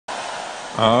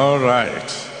All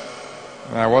right.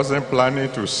 I wasn't planning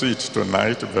to sit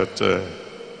tonight, but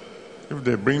if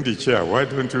they bring the chair, why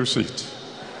don't you sit?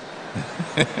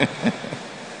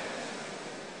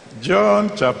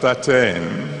 John chapter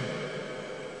 10,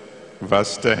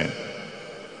 verse 10.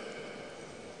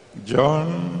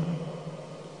 John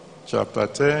chapter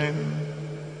 10,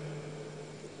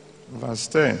 verse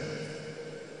 10.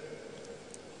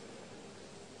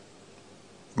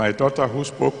 My daughter who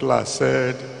spoke last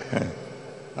said,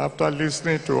 after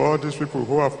listening to all these people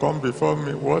who have come before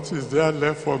me, what is there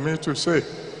left for me to say?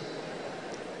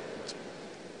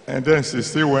 And then she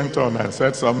still went on and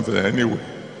said something anyway.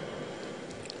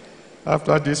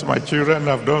 After this, my children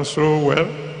have done so well.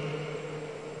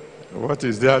 What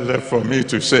is there left for me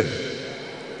to say?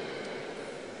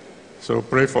 So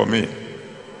pray for me.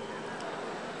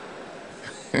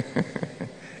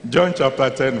 John chapter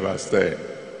 10, verse 10.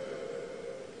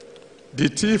 The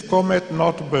thief cometh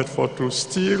not but for to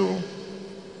steal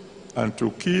and to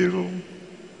kill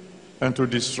and to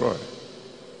destroy.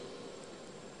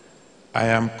 I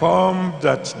am come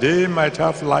that they might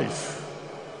have life,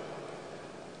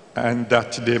 and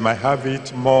that they might have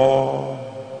it more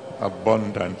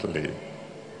abundantly.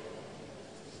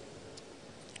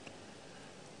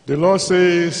 The Lord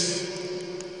says,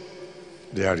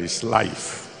 there is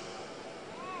life.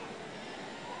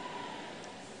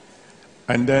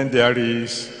 And then there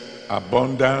is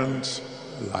abundant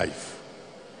life.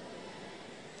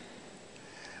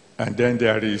 And then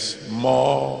there is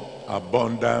more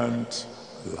abundant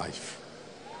life.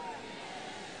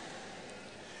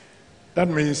 That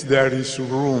means there is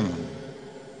room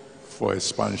for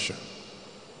expansion.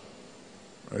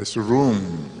 There's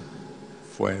room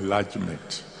for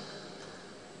enlargement.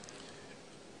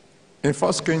 In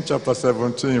 1 Kings chapter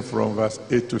 17 from verse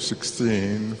 8 to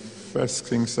 16, 1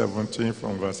 Kings 17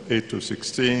 from verse 8 to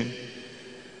 16,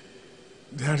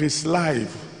 there is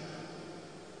life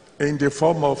in the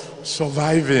form of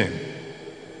surviving.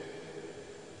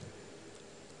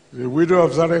 The widow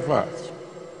of Zarephath,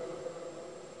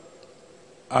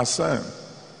 her son,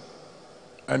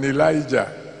 and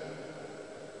Elijah,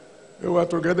 they were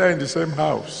together in the same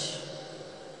house,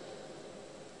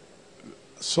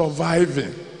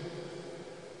 surviving.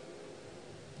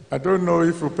 I don't know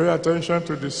if you pay attention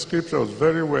to the scriptures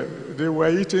very well. They were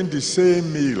eating the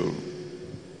same meal,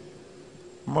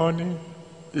 morning,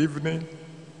 evening,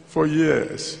 for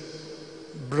years,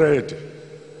 bread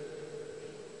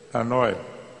and oil,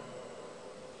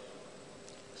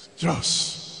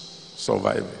 just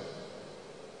surviving.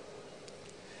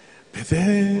 But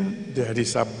then there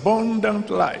is abundant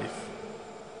life.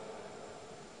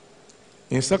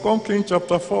 In 2 Kings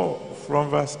chapter 4, from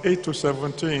verse 8 to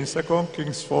 17, 2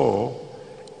 Kings 4,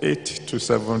 8 to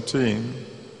 17,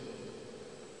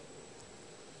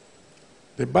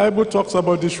 the Bible talks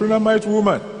about the Shunammite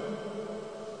woman.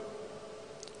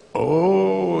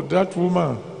 Oh, that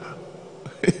woman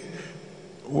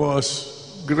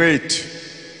was great,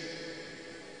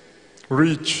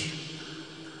 rich,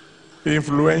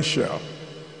 influential.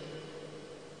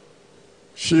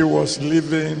 She was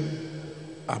living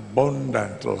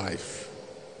abundant life.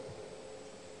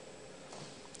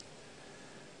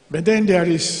 But then there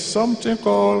is something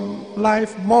called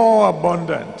life more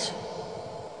abundant.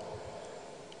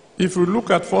 If you look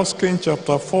at 1 Kings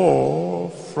chapter 4,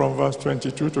 from verse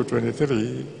 22 to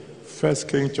 23, 1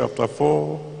 Kings chapter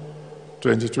 4,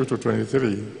 22 to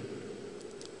 23,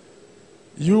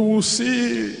 you will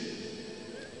see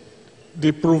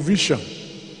the provision,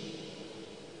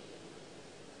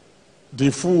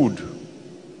 the food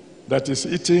that is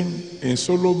eaten in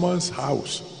Solomon's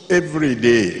house every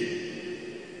day.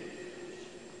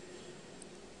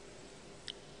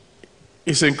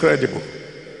 It's incredible.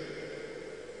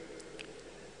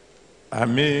 I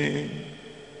mean,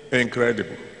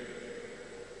 incredible.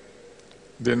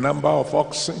 The number of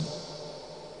oxen,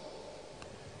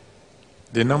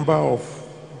 the number of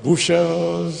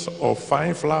bushels of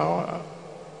fine flour,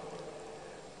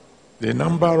 the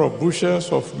number of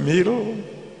bushels of meal.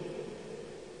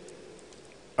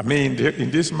 I mean,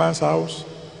 in this man's house,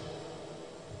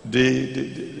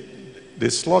 they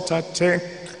slaughtered 10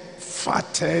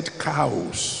 fatted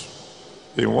cows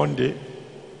in one day.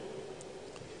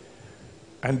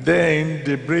 And then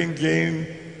they bring in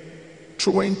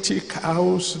 20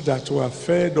 cows that were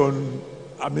fed on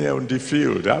the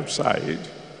field outside.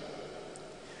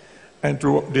 And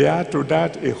they add to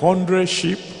that 100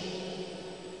 sheep.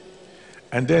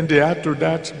 And then they add to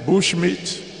that bush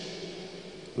meat,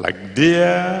 like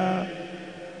deer,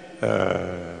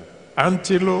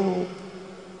 antelope,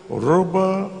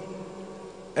 robber,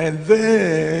 and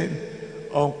then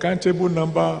uncountable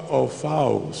number of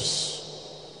fowls.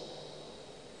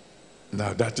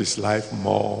 Now that is life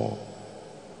more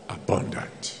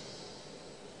abundant.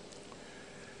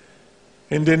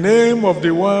 In the name of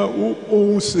the one who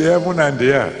owns the heaven and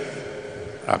the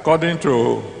earth, according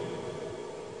to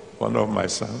one of my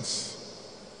sons,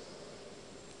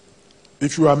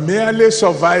 if you are merely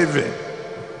surviving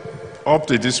up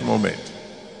to this moment,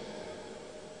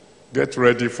 get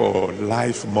ready for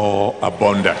life more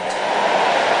abundant.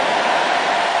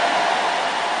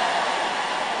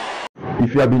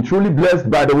 If you have been truly blessed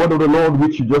by the word of the Lord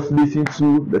which you just listened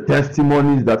to, the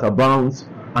testimonies that abound,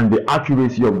 and the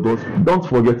accuracy of those, don't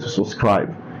forget to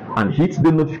subscribe and hit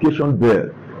the notification bell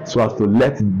so as to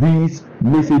let these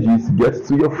messages get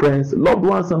to your friends, loved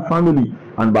ones, and family,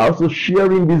 and by also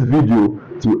sharing this video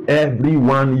to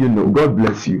everyone you know. God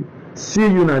bless you. See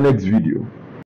you in our next video.